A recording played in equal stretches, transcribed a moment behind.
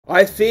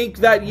I think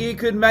that you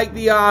could make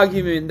the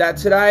argument that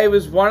today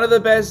was one of the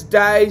best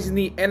days in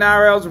the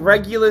NRL's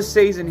regular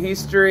season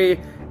history,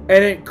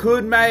 and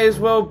it may as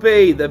well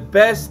be the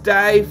best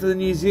day for the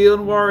New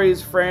Zealand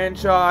Warriors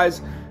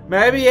franchise.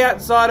 Maybe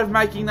outside of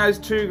making those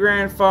 2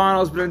 grand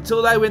finals, but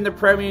until they win the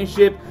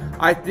premiership,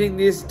 I think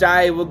this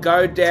day will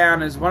go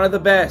down as one of the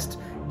best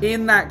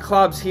in that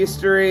club's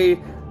history.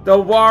 The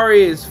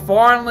Warriors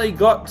finally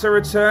got to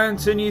return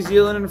to New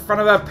Zealand in front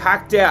of a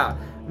packed out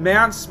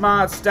Mount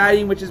Smart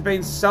Stadium, which has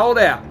been sold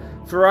out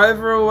for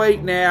over a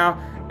week now,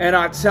 and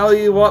I tell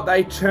you what,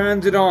 they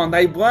turned it on.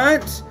 They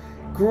weren't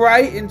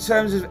great in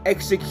terms of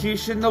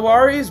execution, the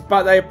Warriors,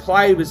 but they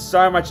played with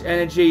so much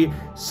energy,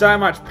 so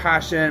much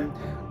passion.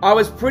 I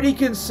was pretty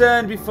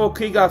concerned before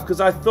kickoff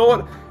because I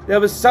thought there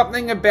was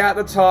something about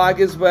the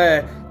Tigers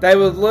where they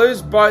would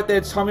lose both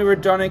their Tommy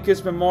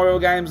Raudonikis Memorial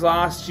games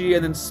last year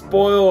and then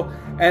spoil,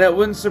 and it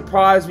wouldn't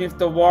surprise me if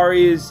the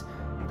Warriors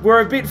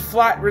were a bit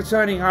flat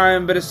returning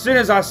home. But as soon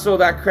as I saw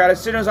that crowd,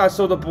 as soon as I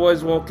saw the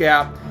boys walk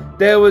out,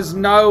 there was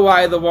no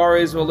way the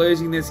Warriors were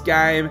losing this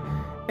game.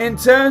 In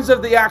terms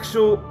of the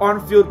actual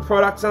on-field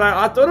product today,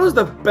 I thought it was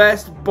the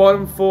best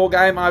bottom 4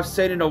 game I've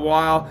seen in a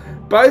while.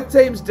 Both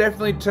teams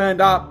definitely turned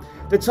up.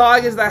 The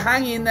Tigers, they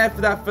hang in there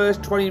for that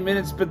first 20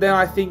 minutes, but then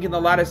I think in the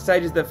latter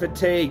stages, the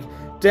fatigue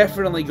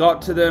definitely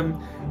got to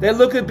them. They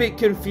look a bit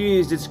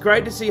confused. It's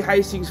great to see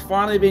Hastings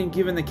finally being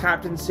given the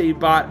captaincy,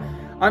 but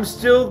I'm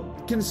still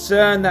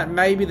concerned that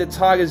maybe the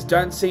Tigers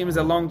don't see him as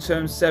a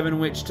long-term 7,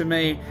 which to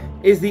me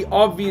is the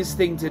obvious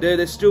thing to do.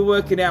 They're still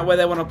working out where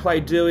they want to play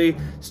Dewey,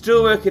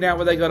 still working out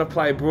where they got to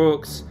play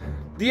Brooks.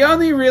 The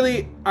only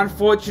really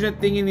unfortunate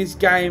thing in this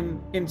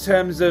game in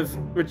terms of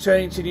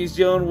returning to New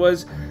Zealand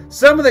was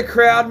some of the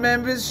crowd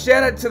members.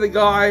 Shout out to the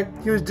guy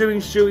who was doing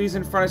shoeies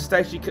in front of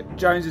Stacey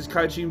Jones's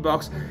coaching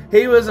box.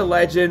 He was a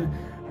legend.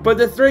 But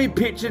the 3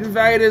 pitch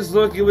invaders,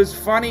 look, it was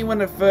funny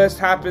when it first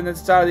happened at the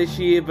start of this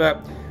year,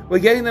 but we're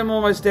getting them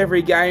almost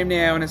every game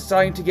now, and it's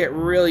starting to get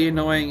really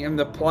annoying, and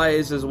the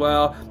players as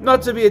well.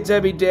 Not to be a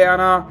Debbie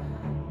Downer,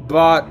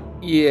 but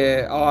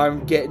yeah,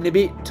 I'm getting a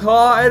bit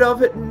tired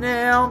of it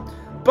now.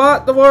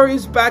 But the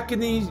Warriors back in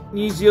the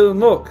New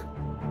Zealand look.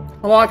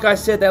 Like I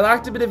said, they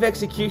lacked a bit of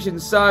execution,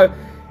 so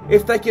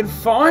if they can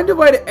find a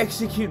way to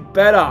execute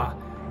better,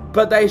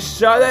 but they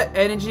show that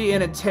energy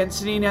and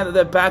intensity now that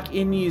they're back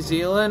in New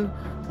Zealand,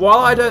 while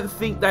I don't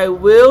think they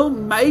will,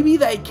 maybe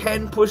they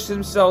can push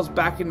themselves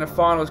back into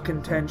finals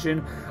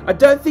contention. I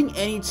don't think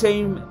any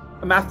team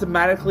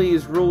mathematically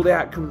is ruled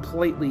out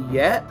completely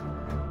yet.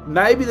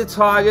 Maybe the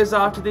Tigers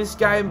after this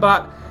game,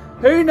 but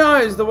who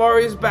knows? The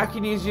Warriors back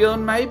in New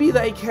Zealand, maybe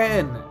they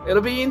can.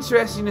 It'll be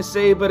interesting to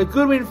see, but a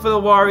good win for the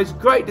Warriors.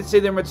 Great to see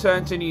them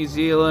return to New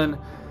Zealand.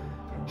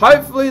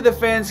 Hopefully the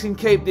fans can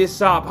keep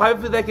this up.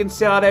 Hopefully they can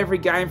sell out every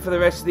game for the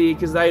rest of the year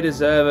because they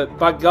deserve it.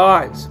 But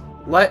guys,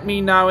 let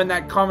me know in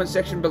that comment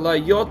section below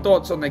your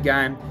thoughts on the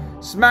game.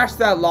 Smash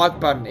that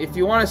like button if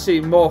you want to see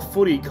more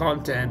footy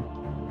content.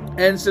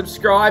 And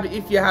subscribe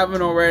if you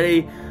haven't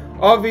already.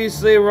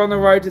 Obviously, we're on the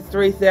road to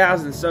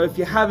 3,000. So if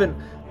you haven't,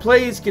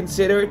 please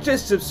consider it.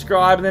 Just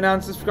subscribe and then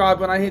unsubscribe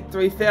when I hit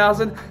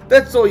 3,000.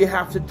 That's all you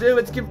have to do.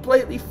 It's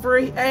completely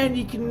free and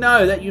you can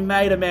know that you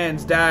made a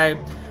man's day.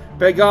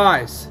 But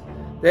guys,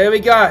 there we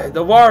go.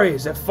 The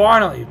Warriors have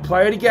finally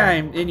played a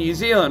game in New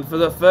Zealand for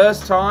the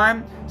first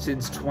time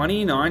since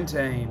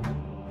 2019.